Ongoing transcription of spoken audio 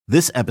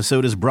This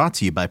episode is brought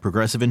to you by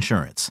Progressive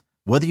Insurance.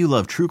 Whether you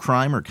love true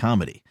crime or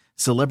comedy,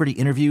 celebrity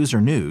interviews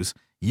or news,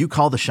 you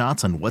call the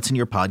shots on what's in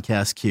your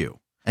podcast queue.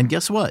 And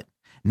guess what?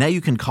 Now you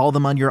can call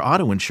them on your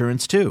auto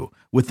insurance too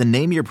with the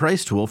Name Your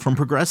Price tool from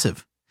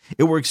Progressive.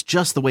 It works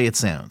just the way it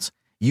sounds.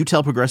 You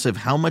tell Progressive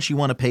how much you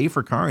want to pay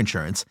for car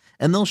insurance,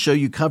 and they'll show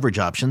you coverage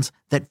options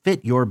that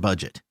fit your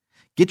budget.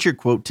 Get your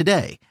quote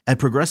today at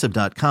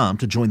Progressive.com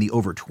to join the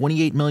over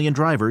 28 million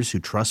drivers who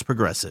trust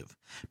Progressive.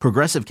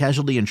 Progressive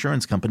Casualty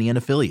Insurance Company and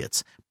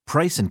Affiliates.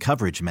 Price and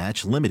coverage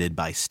match limited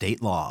by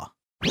state law.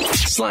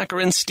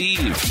 Slacker and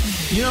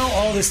Steve. You know,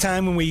 all this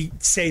time when we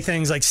say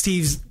things like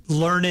Steve's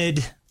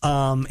learned,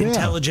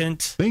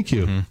 intelligent. Thank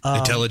you.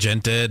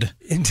 Intelligented.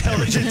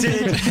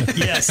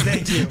 Yes,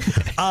 thank you.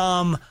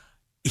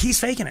 He's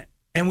faking it.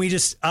 And we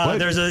just, I'm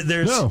going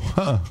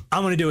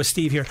to do a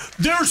Steve here.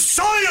 There's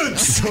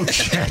science!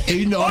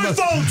 Okay, no. I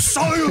found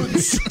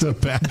science! I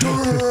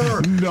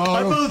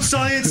found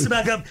science to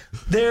back up.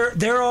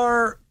 There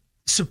are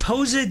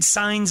supposed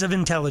signs of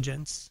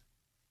intelligence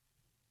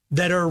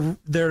that are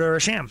a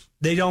sham.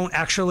 They don't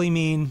actually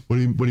mean... What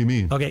do you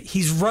mean? Okay,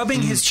 he's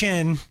rubbing his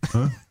chin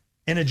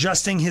and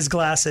adjusting his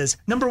glasses.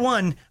 Number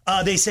one,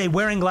 they say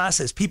wearing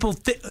glasses. People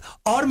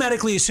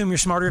automatically assume you're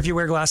smarter if you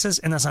wear glasses,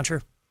 and that's not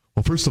true.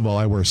 Well, first of all,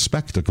 I wear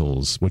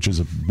spectacles, which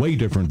is way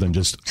different than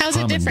just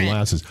common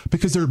glasses.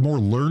 Because they're more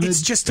learned.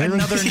 It's just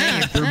another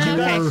name.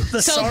 They're more...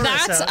 So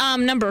that's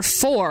number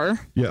 4.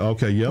 Yeah,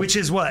 okay, yep. Which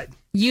is what?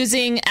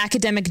 Using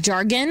academic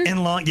jargon.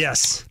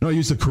 Yes. No, I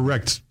use the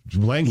correct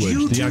language,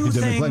 the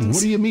academic language.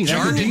 What do you mean?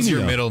 Jargon's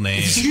your middle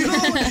name.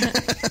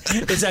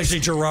 It's actually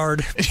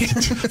Gerard.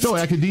 No,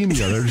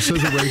 academia. There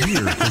says it right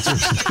here.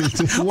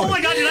 Oh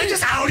my God, did I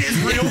just out his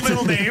real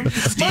middle name?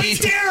 Mine's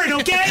Darren,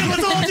 okay?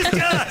 Let's all just,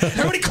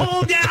 everybody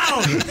calm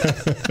down.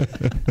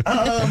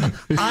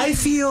 I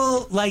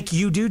feel like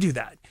you do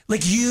that.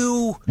 Like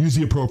you use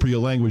the appropriate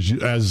language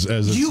as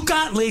you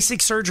got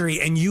LASIK surgery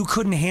and you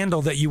couldn't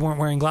handle that you weren't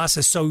wearing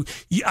glasses. So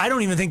I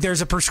don't even think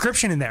there's a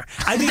prescription in there.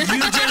 I think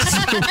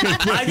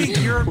I think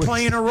you're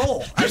playing a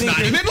role. There's not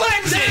even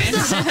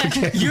lenses.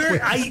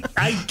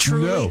 I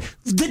truly. No.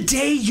 The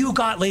day you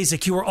got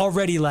LASIK, you were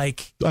already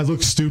like. I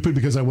looked stupid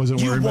because I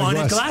wasn't wearing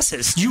my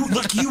glasses. You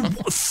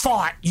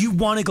thought you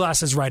wanted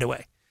glasses right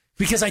away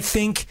because I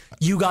think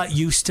you got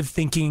used to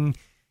thinking.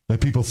 That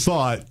people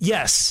thought,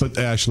 yes, but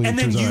actually, and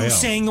then you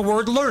saying the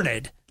word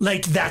 "learned,"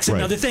 like that's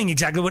another thing.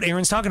 Exactly what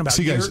Aaron's talking about.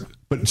 See, guys,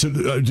 but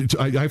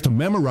I have to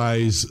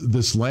memorize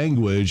this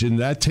language, and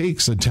that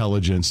takes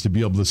intelligence to be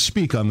able to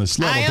speak on this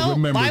level. To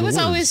remember I was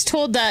words. always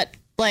told that,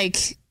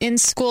 like in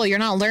school, you're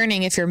not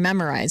learning if you're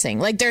memorizing.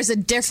 Like, there's a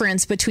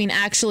difference between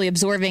actually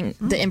absorbing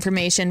the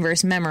information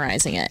versus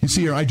memorizing it. You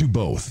see, here I do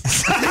both.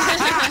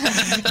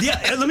 Yeah,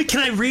 can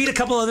I read a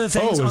couple other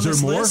things on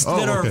this list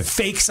that are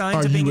fake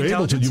signs of being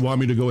intelligent? Do you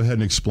want me to go ahead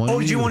and explain? Oh,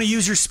 do you want to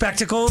use your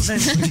spectacles?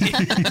 And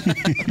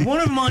one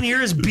of them on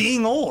here is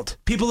being old.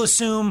 People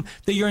assume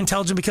that you're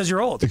intelligent because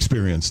you're old.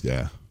 Experienced,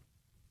 yeah.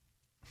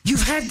 You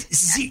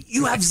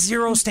have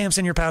 0 stamps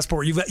in your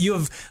passport. You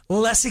have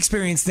less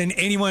experience than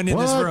anyone in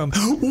this room.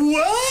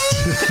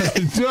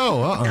 What?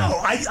 No, no.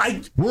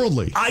 I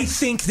worldly. I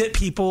think that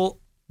people.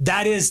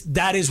 That is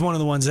one of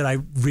the ones that I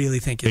really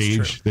think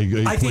is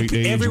true. I think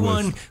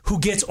everyone who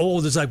gets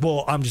old is like,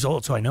 well, I'm just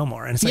old, so I know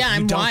more. And it's like,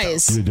 I'm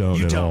wise. You don't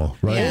at all,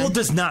 right? Yeah. Old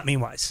does not mean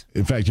wise.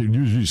 In fact, you're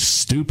usually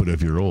stupid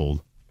if you're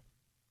old.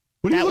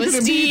 What are you looking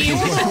at me? You're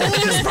the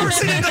oldest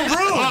person in the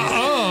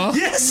room.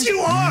 Yes, you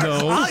are.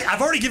 No.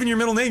 I've already given your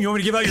middle name. You want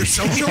me to give out your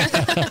social?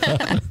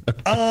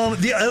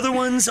 The other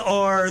ones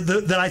are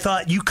that I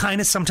thought you kind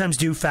of sometimes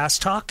do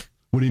fast talk.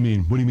 What do you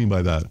mean? What do you mean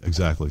by that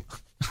exactly?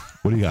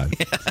 What do you got?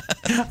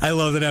 I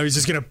love that now he's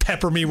just going to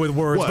pepper me with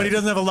words, but he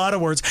doesn't have a lot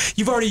of words.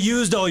 You've already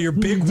used all your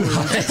big words.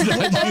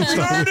 I'm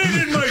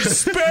learning in my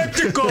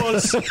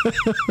spectacles.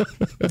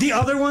 The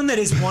other one that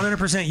is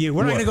 100% you.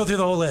 We're not going to go through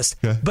the whole list,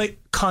 but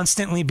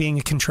constantly being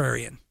a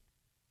contrarian.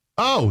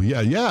 Oh,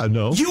 yeah,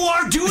 no. You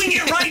are doing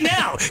it right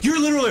now. You're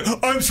literally,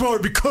 I'm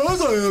smart because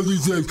I have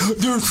these things.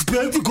 They're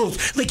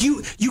spectacles. Like,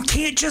 you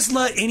can't just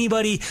let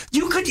anybody,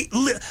 you could be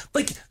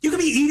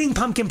eating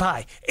pumpkin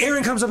pie.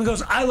 Aaron comes up and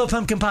goes, I love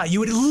pumpkin pie.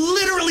 You would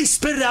literally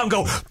spit it out and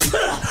go,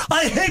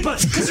 I hate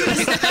pumpkin.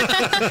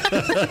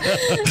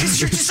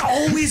 Because you're just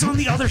always on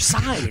the other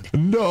side.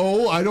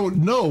 No, I don't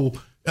know.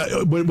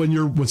 When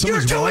someone's you're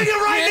doing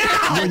it right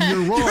now. When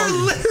you're wrong,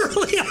 you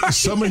literally are.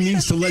 Someone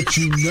needs to let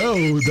you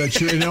know that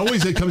you're. And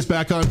always it comes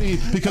back on me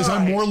because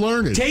I'm more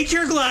learned. Take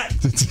your glass.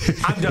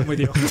 I'm done with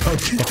you.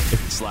 Okay.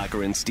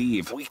 Slacker and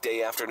Steve,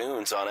 weekday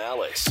afternoons on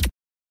Alice.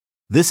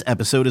 This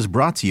episode is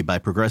brought to you by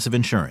Progressive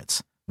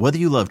Insurance. Whether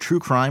you love true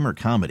crime or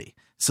comedy,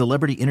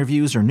 celebrity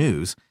interviews or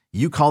news,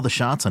 you call the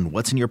shots on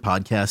what's in your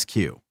podcast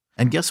queue.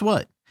 And guess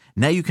what?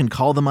 Now you can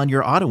call them on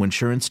your auto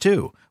insurance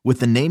too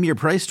with the Name Your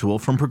Price tool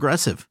from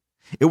Progressive.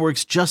 It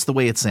works just the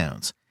way it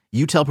sounds.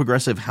 You tell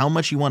Progressive how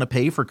much you want to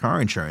pay for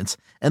car insurance,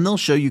 and they'll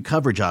show you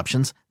coverage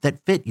options that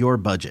fit your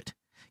budget.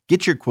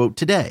 Get your quote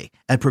today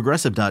at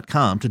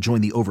Progressive.com to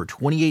join the over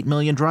 28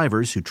 million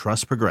drivers who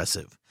trust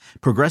Progressive.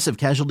 Progressive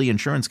Casualty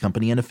Insurance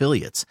Company and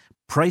Affiliates.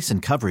 Price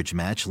and coverage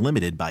match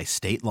limited by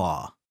state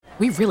law.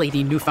 We really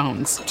need new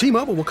phones.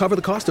 T-Mobile will cover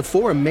the cost of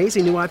 4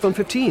 amazing new iPhone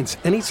 15s,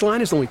 and each line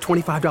is only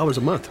 $25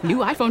 a month. New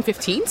iPhone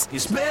 15s?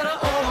 It's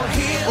better over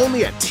here.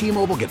 Only at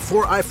T-Mobile, get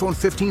 4 iPhone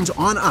 15s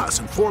on us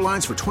and 4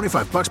 lines for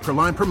 $25 per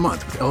line per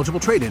month with eligible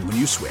trade-in when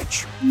you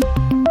switch.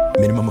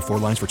 Minimum of 4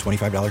 lines for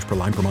 $25 per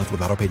line per month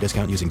with autopay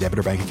discount using debit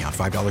or bank account.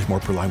 $5 more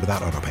per line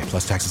without autopay,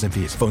 plus taxes and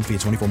fees. Phone fee at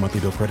 24 monthly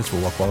bill credits for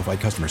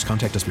well-qualified customers.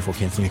 Contact us before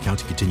canceling account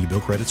to continue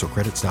bill credits or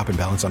credit stop and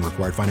balance on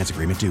required finance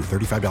agreement due.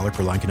 $35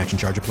 per line connection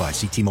charge applies.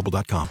 See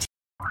T-Mobile.com.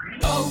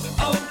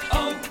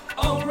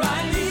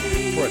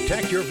 O'Reilly.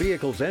 Protect your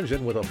vehicle's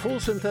engine with a full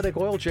synthetic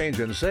oil change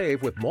and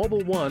save with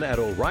Mobil 1 at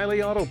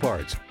O'Reilly Auto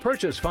Parts.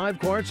 Purchase 5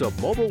 quarts of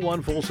Mobil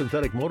 1 full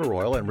synthetic motor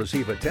oil and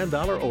receive a $10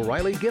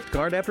 O'Reilly gift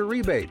card after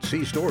rebate.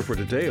 See store for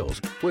details.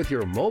 With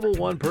your Mobil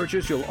 1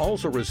 purchase, you'll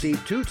also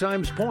receive 2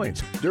 times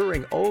points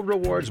during O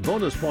Rewards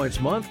Bonus Points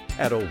Month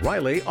at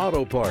O'Reilly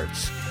Auto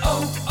Parts.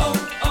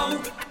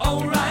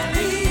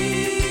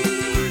 O'Reilly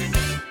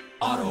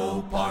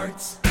Auto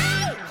Parts.